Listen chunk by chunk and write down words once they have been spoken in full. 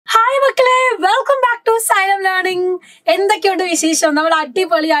Welcome back to Xylem Learning. എന്തൊക്കെയുണ്ട് വിശേഷം? നമ്മൾ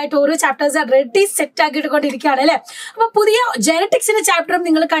അടിപൊളിയായിട്ട് ഓരോ ചാപ്റ്റേഴ്സ് റെഡി സെറ്റ് ആക്കിയിട്ടിരിക്കുകയാണ് അല്ലേ? അപ്പൊ പുതിയ ജെനറ്റിക്സിന്റെ ചാപ്റ്ററും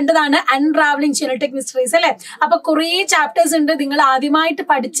നിങ്ങൾ കണ്ടതാണ്, അൺറാവലിംഗ് ജെനറ്റിക് മിസ്റ്ററീസ് അല്ലേ? അപ്പൊ കുറെ ചാപ്റ്റേഴ്സ് ഉണ്ട്. നിങ്ങൾ ആദ്യമായിട്ട്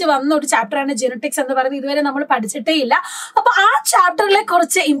പഠിച്ചു വന്ന ഒരു ചാപ്റ്ററാണ് ജെനറ്റിക്സ് എന്ന് പറയുന്നത്. ഇതുവരെ നമ്മൾ പഠിച്ചിട്ടേ ഇല്ല. അപ്പൊ ആ ചാപ്റ്ററിലെ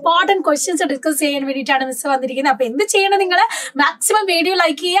കുറച്ച് ഇമ്പോർട്ടന്റ് ക്വസ്റ്റ്യൻസ് ഡിസ്കസ് ചെയ്യാൻ വേണ്ടിയിട്ടാണ് മിസ് വന്നിരിക്കുന്നത്. അപ്പൊ എന്ത് ചെയ്യണം? നിങ്ങൾ മാക്സിമം വീഡിയോ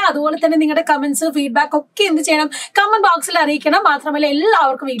ലൈക്ക് ചെയ്യുക. അതുപോലെ തന്നെ നിങ്ങളുടെ കമന്റ്സ് ഫീഡ്ബാക്ക് ഒക്കെ എന്ത് ചെയ്യണം? കമന്റ് ബോക്സിൽ അറിയിക്കണം. മാത്രമല്ല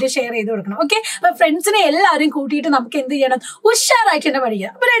എല്ലാവർക്കും വീഡിയോ ഷെയർ ചെയ്ത് കൊടുക്കണം. ഓക്കെ, അപ്പൊ ഫ്രണ്ട്സിനെ എല്ലാവരും കൂട്ടിയിട്ട് നമുക്ക് എന്ത് ചെയ്യണം? ഉഷാറായിട്ട് തന്നെ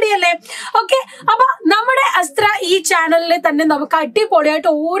പഠിക്കണം. അപ്പൊ റെഡി അല്ലേ? ഓക്കെ, അപ്പൊ നമ്മുടെ അസ്ത്ര ഈ ചാനലിൽ തന്നെ നമുക്ക്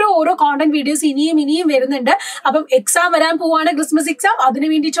അടിപൊളിയായിട്ട് ഓരോ കോണ്ടന്റ് വീഡിയോസ് ഇനിയും വരുന്നുണ്ട്. അപ്പം എക്സാം വരാൻ പോവാണ്, ക്രിസ്മസ് എക്സാം. അതിന്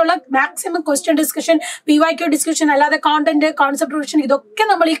വേണ്ടിയിട്ടുള്ള maximum question discussion, PYQ discussion, അല്ലാതെ കോണ്ടന്റ്, കോൺസെപ്റ്റ് റിവിഷൻ, ഇതൊക്കെ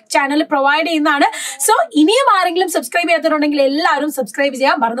നമ്മൾ ഈ ചാനലിൽ പ്രൊവൈഡ് ചെയ്യുന്നതാണ്. സോ ഇനിയും ആരെങ്കിലും സബ്സ്ക്രൈബ് ചെയ്യാത്തതുണ്ടെങ്കിൽ എല്ലാവരും സബ്സ്ക്രൈബ്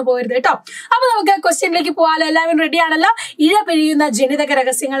ചെയ്യാൻ മറന്നു പോകരുത് കേട്ടോ. അപ്പൊ നമുക്ക് ക്വസ്റ്റ്യനിലേക്ക് പോകാലോ? എല്ലാവരും റെഡി ആണല്ലോ? ഇഴ പിഴിയുന്ന ജനിതക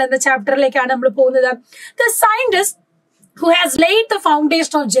രഹസ്യങ്ങൾ എന്ന ചാപ്റ്ററിലേക്കാണ് നമ്മൾ പോകുന്നത്. The scientist who has laid the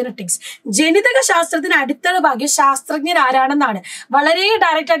foundation of genetics. ജനിതക ശാസ്ത്രത്തിന് അടിത്തറ പാകിയ ശാസ്ത്രജ്ഞൻ ആരാണെന്നാണ്. വളരെ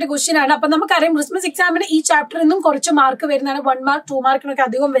ഡയറക്റ്റ് ആയിട്ട് ക്വസ്റ്റ്യൻ ആണ്. അപ്പൊ നമുക്കറിയാം ക്രിസ്മസ് എക്സാമിന് ഈ ചാപ്റ്ററിൽ നിന്നും കുറച്ച് മാർക്ക് വരുന്നതാണ്, 1 മാർക്ക് 2 മാർക്കിനൊക്കെ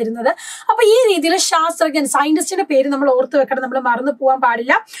അധികം വരുന്നത്. അപ്പൊ ഈ രീതിയിൽ ശാസ്ത്രജ്ഞൻ, സയന്റിസ്റ്റിന്റെ പേര് നമ്മൾ ഓർത്ത് വെക്കണം, നമ്മൾ മറന്നു പോകാൻ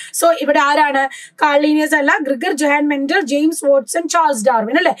പാടില്ല. സോ ഇവിടെ ആരാണ്? കാർൽ ലിനിയസ് അല്ല, Gregor Johann Mendel, James Watson, Charles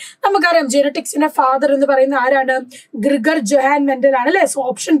Darwin അല്ലെ? നമുക്കറിയാം ജെനറ്റിക്സിന്റെ ഫാദർ എന്ന് പറയുന്ന ആരാണ്? ഗ്രിഗർ ജോഹാൻ മെൻഡൽ ആണ് അല്ലെ? സോ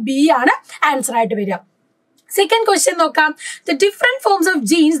ഓപ്ഷൻ ബി ആണ് ആൻസർ ആയിട്ട് വരിക. സെക്കൻഡ് ക്വസ്റ്റ്യൻ നോക്കാം. The different forms of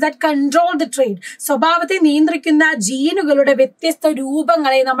genes that control the trade. സ്വഭാവത്തെ നിയന്ത്രിക്കുന്ന ജീനുകളുടെ വ്യത്യസ്ത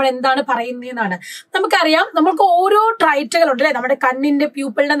രൂപങ്ങളെ നമ്മൾ എന്താണ് പറയുന്നതെന്നാണ്. നമുക്കറിയാം നമ്മൾക്ക് ഓരോ ട്രൈറ്റുകളുണ്ട് അല്ലെ? നമ്മുടെ കണ്ണിന്റെ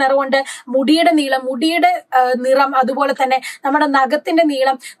പ്യൂപ്പിളിന്റെ നിറമുണ്ട്, മുടിയുടെ നീളം, മുടിയുടെ നിറം, അതുപോലെ തന്നെ നമ്മുടെ നഖത്തിന്റെ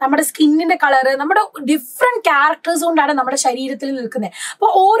നീളം, നമ്മുടെ സ്കിന്നിന്റെ കളറ്, നമ്മുടെ ഡിഫറെന്റ് ക്യാരക്ടേഴ്സ് കൊണ്ടാണ് നമ്മുടെ ശരീരത്തിൽ നിൽക്കുന്നത്.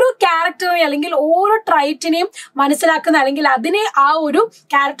 അപ്പൊ ഓരോ ക്യാരക്ടറിനെ അല്ലെങ്കിൽ ഓരോ ട്രൈറ്റിനെയും മനസ്സിലാക്കുന്ന അല്ലെങ്കിൽ അതിനെ ആ ഒരു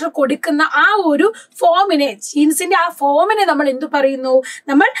ക്യാരക്ടർ കൊടുക്കുന്ന ആ ഒരു ഫോമിനെ, ജീൻസിന്റെ ആ ഫോമിനെ നമ്മൾ എന്ത് പറയുന്നു?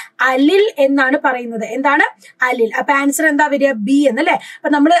 നമ്മൾ അലിൽ എന്നാണ് പറയുന്നത്. എന്താണ്? അലിൽ. അപ്പൊ ആൻസർ എന്താ വരിക? ബി എന്നല്ലേ? അപ്പൊ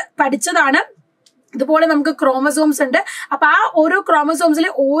നമ്മൾ പഠിച്ചതാണ്. ഇതുപോലെ നമുക്ക് ക്രോമസോംസ് ഉണ്ട്. അപ്പൊ ആ ഓരോ ക്രോമസോംസിൽ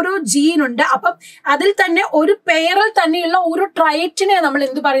ഓരോ ജീൻ ഉണ്ട്. അപ്പം അതിൽ തന്നെ ഒരു പെയറിൽ തന്നെയുള്ള ഒരു ട്രൈറ്റിനെ നമ്മൾ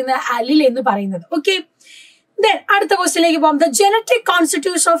എന്ത് പറയുന്നത്? അലിൽ എന്ന് പറയുന്നത്. ഓക്കെ, അടുത്ത ക്വസ്റ്റ്യനിലേക്ക് പോകാം. The genetic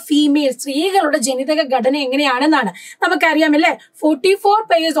constitution of female. സ്ത്രീകളുടെ ജനിതക ഘടന എങ്ങനെയാണെന്നാണ്. നമുക്കറിയാമല്ലേ 44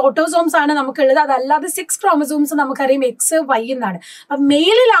 പെയർസ് ഓട്ടോസോംസ് ആണ് നമുക്കുള്ളത്. അതല്ലാതെ 6 ക്രോമസോംസ് നമുക്കറിയാം എക്സ് വൈ എന്നാണ്. അപ്പൊ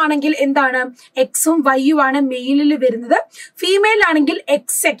മെയിലിലാണെങ്കിൽ എന്താണ്? എക്സും വൈയും ആണ് മെയിലിൽ വരുന്നത്. ഫീമെയിലാണെങ്കിൽ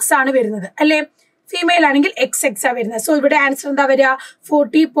എക്സ് ആണ് വരുന്നത് അല്ലെ? ഫീമെയിൽ ആണെങ്കിൽ എക്സ് ആ വരുന്നത്. സോ ഇവിടെ ആൻസർ എന്താ വരിക?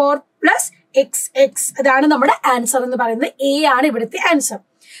 44 പ്ലസ് എക്സ്. അതാണ് നമ്മുടെ ആൻസർ എന്ന് പറയുന്നത്. എ ആണ് ഇവിടുത്തെ ആൻസർ.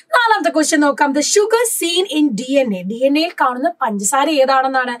 നാലാമത്തെ ക്വസ്റ്റ്യൻ നോക്കാം. The sugar scene in DNA. DNA-യിൽ കാണുന്ന പഞ്ചസാര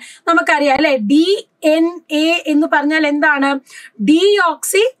ഏതാണെന്നാണ്. നമുക്കറിയാം അല്ലെ? DNA എന്ന് പറഞ്ഞാൽ എന്താണ്?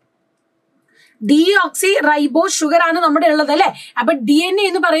 ഡിയോക്സി റൈബോ ഷുഗർ ആണ് നമ്മുടെ ഉള്ളത് അല്ലെ? അപ്പൊ DNA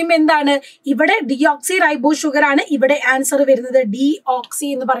എന്ന് പറയുമ്പോൾ എന്താണ്? ഇവിടെ ഡിയോക്സി റൈബോ ഷുഗർ ആണ് ഇവിടെ ആൻസർ വരുന്നത്. ഡിയോക്സി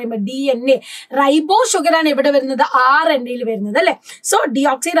എന്ന് പറയുമ്പോൾ DNA. റൈബോ ഷുഗർ ആണ് ഇവിടെ വരുന്നത് RNA-യിൽ വരുന്നത് അല്ലെ? സോ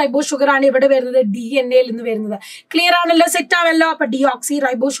ഡിയോക്സി റൈബോ ഷുഗർ ആണ് ഇവിടെ വരുന്നത് DNA-യിൽ നിന്ന് വരുന്നത്. ക്ലിയർ ആണല്ലോ? സെറ്റ് ആണല്ലോ? അപ്പൊ ഡിയോക്സി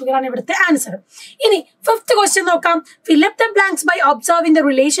റൈബോ ഷുഗർ ആണ് ഇവിടുത്തെ ആൻസർ. ഇനി ഫിഫ്ത് ക്വസ്റ്റ്യൻ നോക്കാം. Fill up the blanks by observing the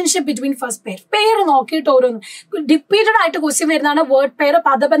relationship between first pair. Pair നോക്കിയിട്ട് ഓരോന്നും റിപ്പീറ്റഡ് ആയിട്ട് ക്വസ്റ്റ്യൻ വരുന്നതാണ്. വേർഡ് പെയർ,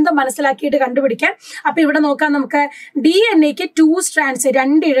 പദബന്ധം മനസ്സിലാക്കിയിട്ട് കണ്ടുപിടിക്കാൻ. അപ്പൊ ഇവിടെ നോക്കാം. നമുക്ക് DNA-ക്ക് 2 സ്ട്രാൻഡ്സ്,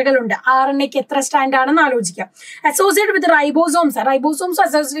 2 ഇഴകളുണ്ട്. RNA-ക്ക് എത്ര സ്ട്രാൻഡ് ആണെന്ന് ആലോചിക്കാം. അസോസിയേറ്റ് വിത്ത് റൈബോസോംസ്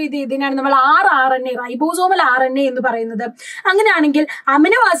അസോസിയേറ്റ് ചെയ്തതിനാണ് നമ്മൾ RNA, റൈബോസോമൽ RNA എന്ന് പറയുന്നത്. അങ്ങനെയാണെങ്കിൽ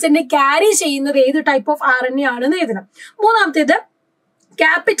അമിനോ ആസിഡിനെ ക്യാരി ചെയ്യുന്നത് ഏത് ടൈപ്പ് ഓഫ് RNA ആണെന്ന് എഴുതണം. മൂന്നാമത്തേത്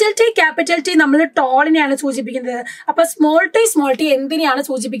ക്യാപിറ്റൽ ടി നമ്മൾ ടോളിനെയാണ് സൂചിപ്പിക്കുന്നത്. അപ്പൊ സ്മോൾ ടി എന്തിനെയാണ്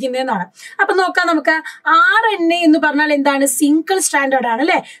സൂചിപ്പിക്കുന്നതെന്നാണ്. അപ്പൊ നോക്കാം. നമുക്ക് RNA എന്ന് പറഞ്ഞാൽ എന്താണ്? സിംഗിൾ സ്റ്റാൻഡേർഡ് ആണ്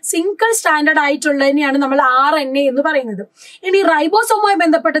അല്ലെ? സിംഗിൾ സ്റ്റാൻഡേർഡ് ആയിട്ടുള്ളതിനെയാണ് നമ്മൾ RNA എന്ന് പറയുന്നത്. ഇനി റൈബോസോമുമായി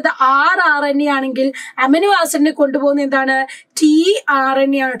ബന്ധപ്പെട്ടത് RNA ആണെങ്കിൽ അമിനോ ആസിഡിനെ കൊണ്ടുപോകുന്ന എന്താണ്?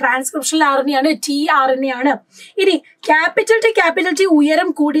 tRNA ആണ്. ട്രാൻസ്ക്രിപ്ഷണൽ RNA ആണ്, tRNA ആണ്. ഇനി ക്യാപിറ്റൽ ടി ഉയരം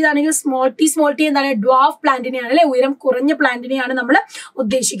കൂടിയതാണെങ്കിൽ സ്മോൾ ടി എന്താണ്? ഡ്വാർഫ് പ്ലാന്റിനെയാണ് അല്ലെ? ഉയരം കുറഞ്ഞ പ്ലാന്റിനെയാണ് നമ്മൾ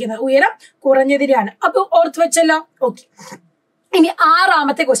ഉദ്ദേശിക്കുന്നത്. ഉയരം കുറഞ്ഞതിനെയാണ്. അപ്പൊ ഓർത്ത് വെച്ചല്ലോ? ഓക്കെ. ഇനി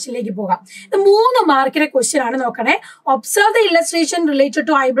ആറാമത്തെ ക്വസ്റ്റ്യനിലേക്ക് പോകാം. 3 മാർക്കിന്റെ ക്വസ്റ്റ്യൻ ആണ്. നോക്കണേ. Observe the illustration related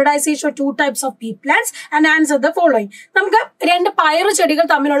to hybridisation of 2 types of P plants and answer the following. നമുക്ക് 2 പയറ് ചെടികൾ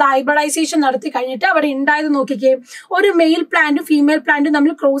തമ്മിലുള്ള ഹൈബ്രിഡൈസേഷൻ നടത്തി കഴിഞ്ഞിട്ട് അവിടെ ഉണ്ടായത് നോക്കിക്കേ. ഒരു മെയിൽ പ്ലാന്റും ഫീമെയിൽ പ്ലാന്റും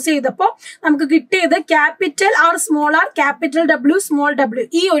നമ്മൾ ക്രോസ് ചെയ്തപ്പോൾ നമുക്ക് കിട്ടിയത് capital R small r, capital W small w.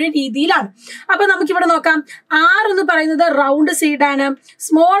 ഈ ഒരു രീതിയിലാണ്. അപ്പൊ നമുക്ക് ഇവിടെ നോക്കാം. R എന്ന് പറയുന്നത് റൗണ്ട് സീഡ് ആണ്,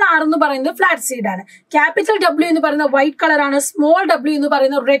 സ്മോൾ r എന്ന് പറയുന്നത് ഫ്ലാറ്റ് സീഡ് ആണ്. ക്യാപിറ്റൽ W എന്ന് പറയുന്നത് വൈറ്റ് കളർ ആണ്, സ്മോൾ ഡബ്ല്യു എന്ന്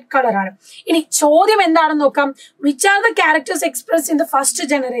പറയുന്ന റെഡ് കളർ ആണ്. ഇനി ചോദ്യം എന്താണെന്ന് നോക്കാം. Which are the characters express in the first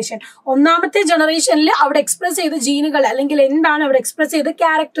generation? ഒന്നാമത്തെ ജനറേഷനിൽ അവിടെ എക്സ്പ്രസ് ചെയ്ത ജീനുകൾ അല്ലെങ്കിൽ എന്താണ് അവിടെ എക്സ്പ്രസ് ചെയ്ത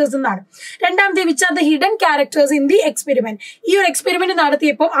ക്യാരക്ടേഴ്സ് എന്നാണ്. രണ്ടാമത്തെ which are the hidden characters in the experiment? ഈ ഒരു എക്സ്പെരിമെന്റ്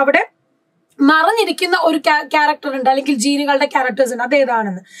നടത്തിയപ്പോൾ അവിടെ മറഞ്ഞിരിക്കുന്ന ഒരു ക്യാരക്ടർ ഉണ്ട് അല്ലെങ്കിൽ ജീനുകളുടെ ക്യാരക്ടേഴ്സ് ഉണ്ട്, അത്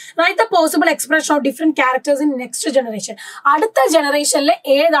ഏതാണെന്ന്. Write the possible expression of different characters in next generation. അടുത്ത ജനറേഷനിൽ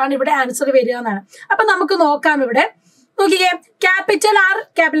ഏതാണ് ഇവിടെ ആൻസർ വരിക എന്നാണ്. അപ്പൊ നമുക്ക് നോക്കാം. ഇവിടെ നോക്കിക്കേ, ക്യാപിറ്റൽ ആർ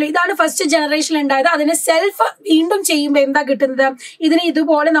ക്യാപിറ്റൽ, ഇതാണ് ഫസ്റ്റ് ജനറേഷനിൽ ഉണ്ടായത്. അതിനെ സെൽഫ് വീണ്ടും ചെയ്യുമ്പോൾ എന്താ കിട്ടുന്നത്? ഇതിനെ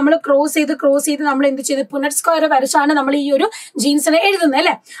ഇതുപോലെ നമ്മൾ ക്രോസ് ചെയ്ത് നമ്മൾ എന്ത് ചെയ്ത് പുനർ സ്ക്വയർ വരച്ചാണ് നമ്മൾ ഈ ഒരു ജീൻസിനെ എഴുതുന്നത്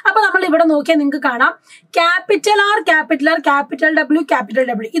അല്ലെ. അപ്പൊ നമ്മൾ ഇവിടെ നോക്കിയാൽ നിങ്ങൾക്ക് കാണാം ക്യാപിറ്റൽ ആർ ക്യാപിറ്റൽ ഡബ്ല്യു.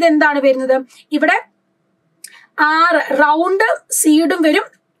 ഇതെന്താണ് വരുന്നത്? ഇവിടെ ആർ റൗണ്ട് സീഡും വരും,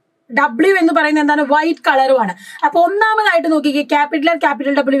 ഡബ്ല്യു എന്ന് പറയുന്നത് എന്താണ്? വൈറ്റ് കളറുമാണ്. അപ്പൊ ഒന്നാമതായിട്ട് നോക്കിക്കേ,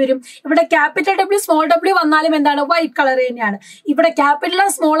 ക്യാപിറ്റൽ ഡബ്ല്യു വരും. ഇവിടെ ക്യാപിറ്റൽ ഡബ്ല്യു സ്മോൾ ഡബ്ല്യു വന്നാലും എന്താണ്? വൈറ്റ് കളർ തന്നെയാണ്. ഇവിടെ ക്യാപിറ്റൽ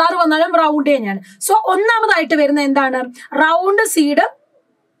സ്മോൾ ആർ വന്നാലും റൗണ്ട് തന്നെയാണ്. സോ ഒന്നാമതായിട്ട് വരുന്ന എന്താണ്? റൗണ്ട്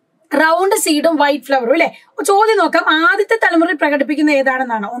സീഡും വൈറ്റ് ഫ്ലവറും അല്ലെ. ചോദ്യം നോക്കാം, ആദ്യത്തെ തലമുറയിൽ പ്രകടിപ്പിക്കുന്ന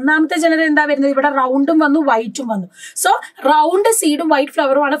ഏതാണെന്നാണ്. ഒന്നാമത്തെ ജനറേഷൻ എന്താ വരുന്നത്? ഇവിടെ റൗണ്ടും വന്നു വൈറ്റും വന്നു. സോ റൗണ്ട് സീഡും വൈറ്റ്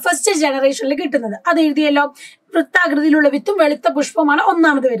ഫ്ലവറും ആണ് ഫസ്റ്റ് ജനറേഷനിൽ കിട്ടുന്നത്. അത് എഴുതിയല്ലോ. വൃത്താകൃതിയിലുള്ള വിത്തും വെളുത്ത പുഷ്പമാണ്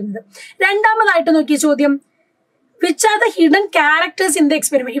ഒന്നാമത് വരുന്നത്. രണ്ടാമതായിട്ട് നോക്കിയ ചോദ്യം, which are the hidden characters in the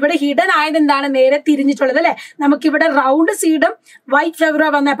experiment? ഇവിടെ ഹിഡൻ ആയത് എന്താണ്? നേരെ തിരിഞ്ഞിട്ടുള്ളത് അല്ലെ. നമുക്കിവിടെ റൗണ്ട് സീഡും വൈറ്റ്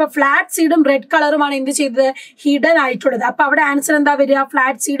ഫ്ലവറും വന്നത്. അപ്പൊ ഫ്ലാറ്റ് സീഡും റെഡ് കളറുമാണ് എന്ത് ചെയ്തത്? ഹിഡൻ ആയിട്ടുള്ളത്. അപ്പൊ അവിടെ ആൻസർ എന്താ വരിക?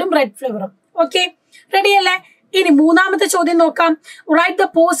 Flat സീഡും red ഫ്ലവറും. ഓക്കെ, റെഡി അല്ലേ? ഇനി മൂന്നാമത്തെ ചോദ്യം നോക്കാം. Write the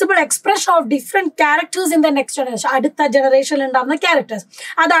possible expression of different characters in the next generation. അടുത്ത ജനറേഷനിൽ ഉണ്ടാവുന്ന ക്യാരക്ടേഴ്സ്,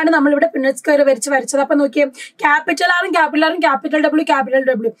 അതാണ് നമ്മളിവിടെ പിന്നറ്റ് സ്ക്വയർ വരച്ചത്. അപ്പൊ നോക്കിയേ, ക്യാപിറ്റൽ ആറും ക്യാപിറ്റൽ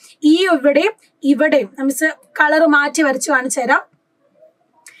ഡബ്ല്യു ഈ ഇവിടെയും നമുക്ക് കളർ മാറ്റി വരച്ച് കാണിച്ചു തരാം.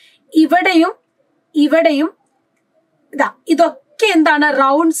 ഇവിടെയും ഇതൊക്കെ എന്താണ്?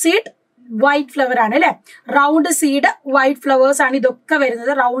 റൗണ്ട് സീഡ് വൈറ്റ് ഫ്ലവർ ആണ് അല്ലെ. റൗണ്ട് സീഡ് വൈറ്റ് ഫ്ലവേഴ്സ് ആണ് ഇതൊക്കെ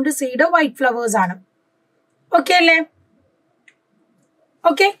വരുന്നത്. റൗണ്ട് സീഡ് വൈറ്റ് ഫ്ലവേഴ്സ് ആണ്. ഓക്കെ അല്ലേ?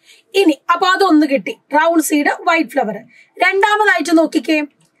 ഓക്കെ, ഇനി അപ്പൊ അതൊന്ന് കിട്ടി, റൗണ്ട് സീഡ് വൈറ്റ് ഫ്ലവർ. രണ്ടാമതായിട്ട് നോക്കിക്കേ,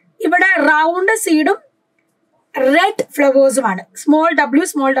 ഇവിടെ റൗണ്ട് സീഡും റെഡ് ഫ്ലവേഴ്സുമാണ്. സ്മോൾ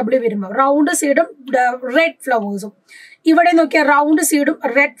ഡബ്ല്യു വരുമ്പോൾ റൗണ്ട് സീഡും റെഡ് ഫ്ലവേഴ്സും. ഇവിടെ നോക്കിയാൽ റൗണ്ട് സീഡും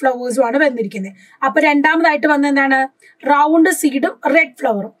റെഡ് ഫ്ലവേഴ്സും ആണ് വന്നിരിക്കുന്നത്. അപ്പൊ രണ്ടാമതായിട്ട് വന്ന എന്താണ്? Round സീഡും red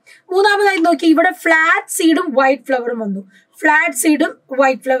ഫ്ലവറും. മൂന്നാമതായി നോക്കി, ഇവിടെ ഫ്ലാറ്റ് സീഡും വൈറ്റ് ഫ്ലവറും വന്നു. ഫ്ലാറ്റ് സീഡും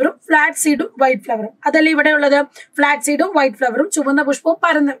വൈറ്റ് ഫ്ലവറും അതല്ല ഇവിടെ ഉള്ളത്. ഫ്ലാറ്റ് സീഡും വൈറ്റ് ഫ്ലവറും, ചുവന്ന പുഷ്പവും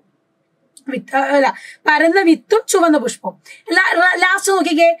പരന്ന വിത്തും ചുവന്ന പുഷ്പവും. ലാസ്റ്റ്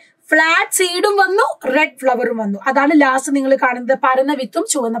നോക്കിക്കേ, ഫ്ലാറ്റ് സീഡും വന്നു, റെഡ് ഫ്ലവറും വന്നു. അതാണ് ലാസ്റ്റ് നിങ്ങൾ കാണുന്നത്, പരന്ന വിത്തും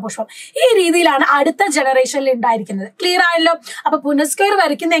ചുവന്ന പുഷ്പം. ഈ രീതിയിലാണ് അടുത്ത ജനറേഷനിൽ ഉണ്ടായിരിക്കുന്നത്. ക്ലിയർ ആയല്ലോ? അപ്പൊ പുനഃസ്ക്വയർ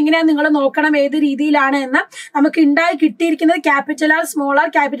വരയ്ക്കുന്നത് എങ്ങനെയാ നിങ്ങൾ നോക്കണം, ഏത് രീതിയിലാണ് എന്ന്. നമുക്ക് ഉണ്ടായി കിട്ടിയിരിക്കുന്നത് capital R, small R,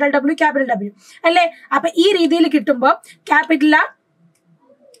 capital W അല്ലെ. അപ്പൊ ഈ രീതിയിൽ കിട്ടുമ്പോൾ ക്യാപിറ്റൽ ആർ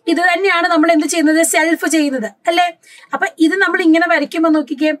ഇത് തന്നെയാണ് നമ്മൾ എന്ത് ചെയ്യുന്നത്? സെൽഫ് ചെയ്യുന്നത് അല്ലെ. അപ്പൊ ഇത് നമ്മൾ ഇങ്ങനെ വരയ്ക്കുമ്പോൾ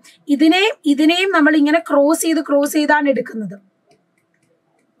നോക്കിക്കേ, ഇതിനെയും നമ്മൾ ഇങ്ങനെ ക്രോസ് ചെയ്താണ് എടുക്കുന്നത്.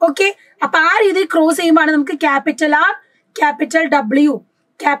 ഓക്കെ, അപ്പൊ ആ രീതിയിൽ ക്രോസ് ചെയ്യുമ്പോൾ നമുക്ക് capital are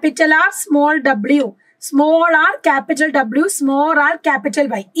small R capital W small R capital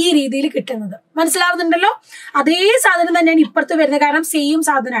Y ഈ രീതിയിൽ കിട്ടുന്നത്. മനസ്സിലാവുന്നുണ്ടല്ലോ? അതേ സാധനം തന്നെയാണ് ഇപ്പുറത്ത് വരുന്നത്, കാരണം സെയിം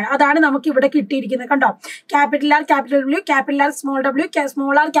സാധനമാണ്. അതാണ് നമുക്ക് ഇവിടെ കിട്ടിയിരിക്കുന്നത്. കണ്ടോ? Capital R capital W, capital are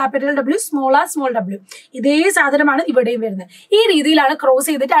small R capital W, small W. ഇതേ സാധനമാണ് ഇവിടെയും വരുന്നത്. ഈ രീതിയിലാണ് ക്രോസ്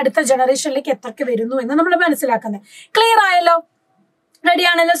ചെയ്തിട്ട് അടുത്ത ജനറേഷനിലേക്ക് എത്രക്ക് വരുന്നു എന്ന് നമ്മൾ മനസ്സിലാക്കുന്നത്. ക്ലിയർ ആയല്ലോ? റെഡി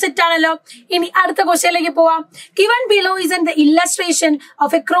ആണല്ലോ? സെറ്റ് ആണല്ലോ? ഇനി അടുത്ത ക്വസ്റ്റ്യനിലേക്ക് പോവാം. Given below is an illustration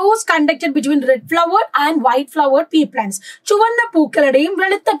of a cross conducted between red flowered and white flowered pea plants. ചുവന്ന പൂക്കളുടെയും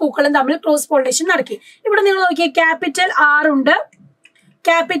വെളുത്ത പൂക്കളും തമ്മിൽ ക്രോസ് പോളിനേഷൻ നടക്കി. ഇവിടെ നിങ്ങൾ നോക്കിയേ, ക്യാപിറ്റൽ ആർ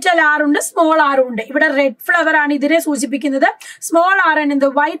ഉണ്ട്, സ്മോൾ ആറും ഉണ്ട്. ഇവിടെ റെഡ് ഫ്ലവർ ആണ് ഇതിനെ സൂചിപ്പിക്കുന്നത്, സ്മോൾ ആർ ആണ് എന്ത്?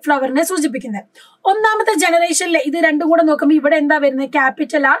 വൈറ്റ് ഫ്ലവറിനെ സൂചിപ്പിക്കുന്നത്. ഒന്നാമത്തെ ജനറേഷനിൽ ഇത് രണ്ടും കൂടെ നോക്കുമ്പോൾ ഇവിടെ എന്താ വരുന്നത്?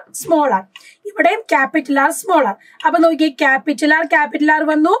 Capital R, small R. ഇവിടെയും ക്യാപിറ്റൽ ആർ, സ്മോൾ ആർ. അപ്പൊ നോക്കിയേ, ക്യാപിറ്റൽ ആർ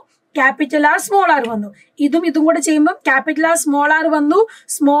വന്നു, ക്യാപിറ്റൽ ആർ, സ്മോൾ ആർ വന്നു. ഇതും കൂടെ ചെയ്യുമ്പോൾ ക്യാപിറ്റൽ ആർ, സ്മോൾ ആർ വന്നു,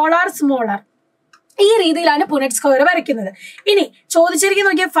 സ്മോൾ ആർ. ഈ രീതിയിലാണ് പുനറ്റ് സ്ക്വയർ വരയ്ക്കുന്നത്. ഇനി ചോദിച്ചിരിക്കുന്ന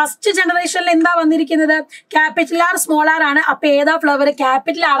നോക്കിയാൽ ഫസ്റ്റ് ജനറേഷനിൽ എന്താ വന്നിരിക്കുന്നത്? ക്യാപിറ്റൽ ആർ, സ്മോൾ ആർ ആണ്. അപ്പൊ ഏതാ ഫ്ലവർ?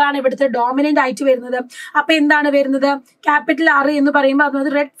 ക്യാപിറ്റൽ ആർ ആണ് ഇവിടുത്തെ ഡോമിനന്റ് ആയിട്ട് വരുന്നത്. അപ്പൊ എന്താണ് വരുന്നത്? ക്യാപിറ്റൽ ആർ എന്ന് പറയുമ്പോൾ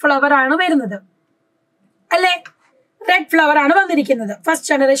അത് റെഡ് ഫ്ലവർ ആണ് വരുന്നത് അല്ലെ. റെഡ് ഫ്ലവർ ആണ് വന്നിരിക്കുന്നത് ഫസ്റ്റ്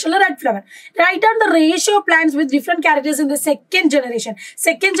ജനറേഷനിൽ. Red flower. Write down the ratio of plants with different characters in the second generation.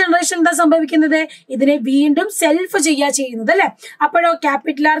 Second generation എന്താ സംഭവിക്കുന്നത്? ഇതിനെ വീണ്ടും സെൽഫ് ചെയ്യുന്നത് അല്ലെ. അപ്പോഴോ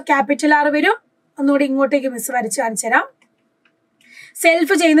ക്യാപിറ്റൽ ആർ വരും. ഒന്നുകൂടി ഇങ്ങോട്ടേക്ക് മിസ് വരച്ച് കാണിച്ചു തരാം.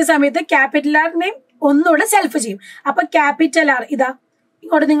 സെൽഫ് ചെയ്യുന്ന സമയത്ത് ക്യാപിറ്റൽ ആറിനെയും ഒന്നുകൂടെ സെൽഫ് ചെയ്യും. അപ്പൊ ക്യാപിറ്റൽ ആർ ഇതാ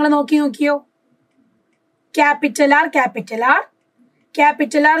ഇങ്ങോട്ട് നിങ്ങൾ നോക്കിയോ, capital R capital R,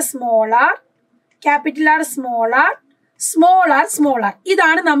 capital are small R, capital are small R, small are small R.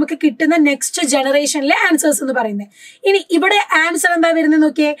 ഇതാണ് നമുക്ക് കിട്ടുന്ന നെക്സ്റ്റ് ജനറേഷനിലെ ആൻസേഴ്സ് എന്ന് പറയുന്നത്. ഇനി ഇവിടെ ആൻസർ എന്താ വരുന്നത്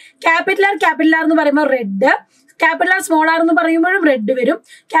നോക്കിയേ. ക്യാപിറ്റൽ ആർ എന്ന് പറയുമ്പോൾ red, capital are small R എന്ന് പറയുമ്പോഴും റെഡ് വരും,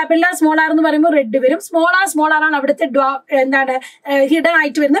 ക്യാപിറ്റൽ ആർ സ്മോൾ ആർ എന്ന് പറയുമ്പോൾ റെഡ് വരും. സ്മോൾ ആർ ആണ് അവിടുത്തെ എന്താണ് ഹിഡൻ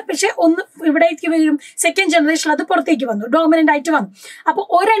ആയിട്ട് വരുന്നത്. പക്ഷെ ഒന്ന് ഇവിടേക്ക് വരും, സെക്കൻഡ് ജനറേഷനിൽ അത് പുറത്തേക്ക് വന്നു, ഡോമിനന്റ് ആയിട്ട് വന്നു. അപ്പൊ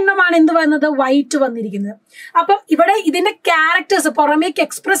ഒരെണ്ണമാണ് എന്ത് വന്നത്, വൈറ്റ് വന്നിരിക്കുന്നത്. അപ്പം ഇവിടെ ഇതിന്റെ ക്യാരക്ടേഴ്സ്, പുറമേക്ക്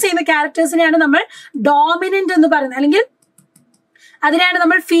എക്സ്പ്രസ് ചെയ്യുന്ന ക്യാരക്ടേഴ്സിനെയാണ് നമ്മൾ ഡോമിനന്റ് എന്ന് പറയുന്നത്, അല്ലെങ്കിൽ അതിനെയാണ്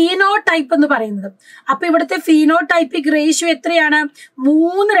നമ്മൾ ഫീനോടൈപ്പ് എന്ന് പറയുന്നത്. അപ്പൊ ഇവിടുത്തെ ഫീനോടൈപ്പിക് റേഷ്യോ എത്രയാണ്,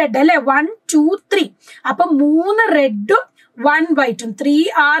 3 റെഡ് അല്ലെ, 1 2 3. അപ്പൊ 3 റെഡും 1 വൈറ്റും,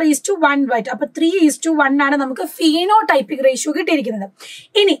 3R:1 വൈറ്റ്. അപ്പൊ 3:1 ആണ് നമുക്ക് ഫീനോടൈപ്പിക് റേഷ്യോ കിട്ടിയിരിക്കുന്നത്.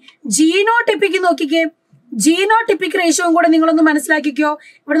 ഇനി ജീനോടൈപ്പിക് നോക്കിക്കേ, ജീനോടിപ്പിക് റേഷ്യോയും കൂടെ നിങ്ങളൊന്ന് മനസ്സിലാക്കിക്കോ.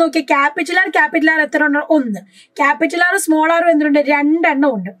 ഇവിടെ നോക്കിയാൽ ക്യാപിറ്റൽ ആർ എത്ര ഉണ്ട്, 1. ക്യാപിറ്റൽ ആർ സ്മോൾ ആറും എന്തുണ്ട്, 2 എണ്ണം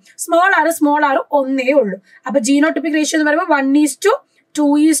ഉണ്ട്. സ്മോൾ ആർ ഒന്നേ ഉള്ളൂ. അപ്പൊ ജീനോടിപ്പിക് റേഷ്യോ എന്ന് പറയുമ്പോൾ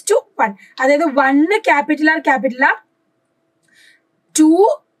 1:2:1. അതായത് 1 capital R 2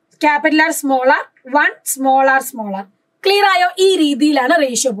 capital are small R 1 small R. Clear ആയോ? ഈ രീതിയിലാണ്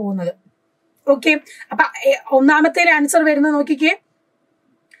റേഷ്യോ പോകുന്നത്. ഓക്കെ, അപ്പൊ ഒന്നാമത്തെ ആൻസർ വരുന്നത് നോക്കിക്കേ,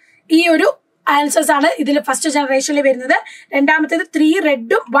 ഈ ഒരു ആൻസേഴ്സ് ആണ് ഇതിൽ ഫസ്റ്റ് ജനറേഷനിൽ വരുന്നത്. രണ്ടാമത്തേത് 3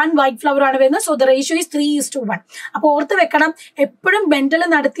 റെഡും 1 വൈറ്റ് ഫ്ലവർ ആണ് വരുന്നത്. So the ratio is 3:1. അപ്പൊ ഓർത്ത് വെക്കണം, എപ്പോഴും ബെൻഡൽ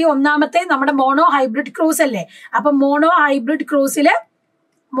നടത്തിയ ഒന്നാമത്തെ നമ്മുടെ മോണോ ഹൈബ്രിഡ് ക്രോസ് അല്ലേ. അപ്പൊ മോണോ ഹൈബ്രിഡ്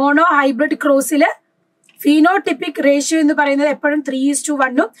ക്രോസില് ഫീനോടിപ്പിക് റേഷ്യോ എന്ന് പറയുന്നത് എപ്പോഴും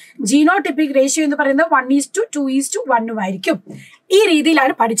 3:1ഉം ജീനോടിപ്പിക് റേഷ്യോ എന്ന് പറയുന്നത് 1:2:1 ആയിരിക്കും. ഈ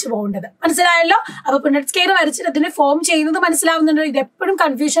രീതിയിലാണ് പഠിച്ചു പോകേണ്ടത്. മനസ്സിലായല്ലോ? അപ്പൊ പുനറ്റ് സ്കെയർ വരച്ചിട്ട് അതിനെ ഫോം ചെയ്യുന്നത് മനസ്സിലാവുന്നുണ്ടോ? ഇത് എപ്പോഴും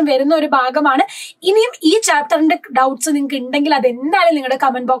കൺഫ്യൂഷൻ വരുന്ന ഒരു ഭാഗമാണ്. ഇനിയും ഈ ചാപ്റ്ററിന്റെ ഡൗട്ട്സ് നിങ്ങൾക്ക് ഉണ്ടെങ്കിൽ അത് എന്തായാലും നിങ്ങളുടെ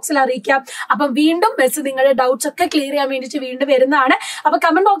കമന്റ് ബോക്സിൽ അറിയിക്കാം. അപ്പൊ വീണ്ടും ബസ് നിങ്ങളുടെ ഡൗട്ട്സ് ഒക്കെ ക്ലിയർ ചെയ്യാൻ വേണ്ടിയിട്ട് വീണ്ടും വരുന്നതാണ്. അപ്പൊ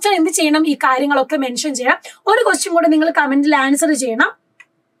കമന്റ് ബോക്സിൽ എന്ത് ചെയ്യണം, ഈ കാര്യങ്ങളൊക്കെ മെൻഷൻ ചെയ്യണം. ഒരു ക്വസ്റ്റ്യൻ കൂടെ നിങ്ങൾ കമന്റിൽ ആൻസർ ചെയ്യണം.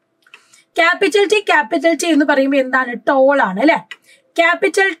 ക്യാപിറ്റൽ ടി എന്ന് പറയുമ്പോൾ എന്താണ്, ടോൾ ആണ് അല്ലെ.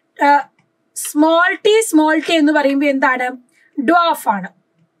 ക്യാപിറ്റൽ സ്മോൾ ടി എന്ന് പറയുമ്പോൾ എന്താണ്, ഡ്വാഫ് ആണ്.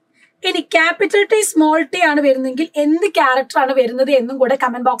 ഇനി ക്യാപിറ്റൽ ടി സ്മോൾ ടി ആണ് വരുന്നതെങ്കിൽ എന്ത് ക്യാരക്ടർ ആണ് വരുന്നത് എന്നും കൂടെ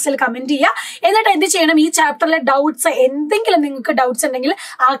കമന്റ് ബോക്സിൽ കമന്റ് ചെയ്യുക. എന്നിട്ട് എന്ത് ചെയ്യണം, ഈ ചാപ്റ്ററിലെ ഡൗട്ട്സ് എന്തെങ്കിലും നിങ്ങൾക്ക് ഡൗട്ട്സ് ഉണ്ടെങ്കിൽ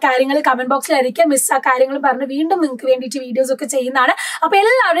ആ കാര്യങ്ങൾ കമന്റ് ബോക്സിൽ അറിയിക്കുക. മിസ് ആ കാര്യങ്ങൾ പറഞ്ഞ് വീണ്ടും നിങ്ങൾക്ക് വേണ്ടിയിട്ട് വീഡിയോസ് ഒക്കെ ചെയ്യുന്നതാണ്. അപ്പൊ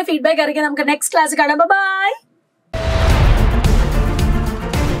എല്ലാവരുടെയും ഫീഡ്ബാക്ക് അറിയിക്കാൻ നമുക്ക് നെക്സ്റ്റ് ക്ലാസ് കാണാം. ബൈ.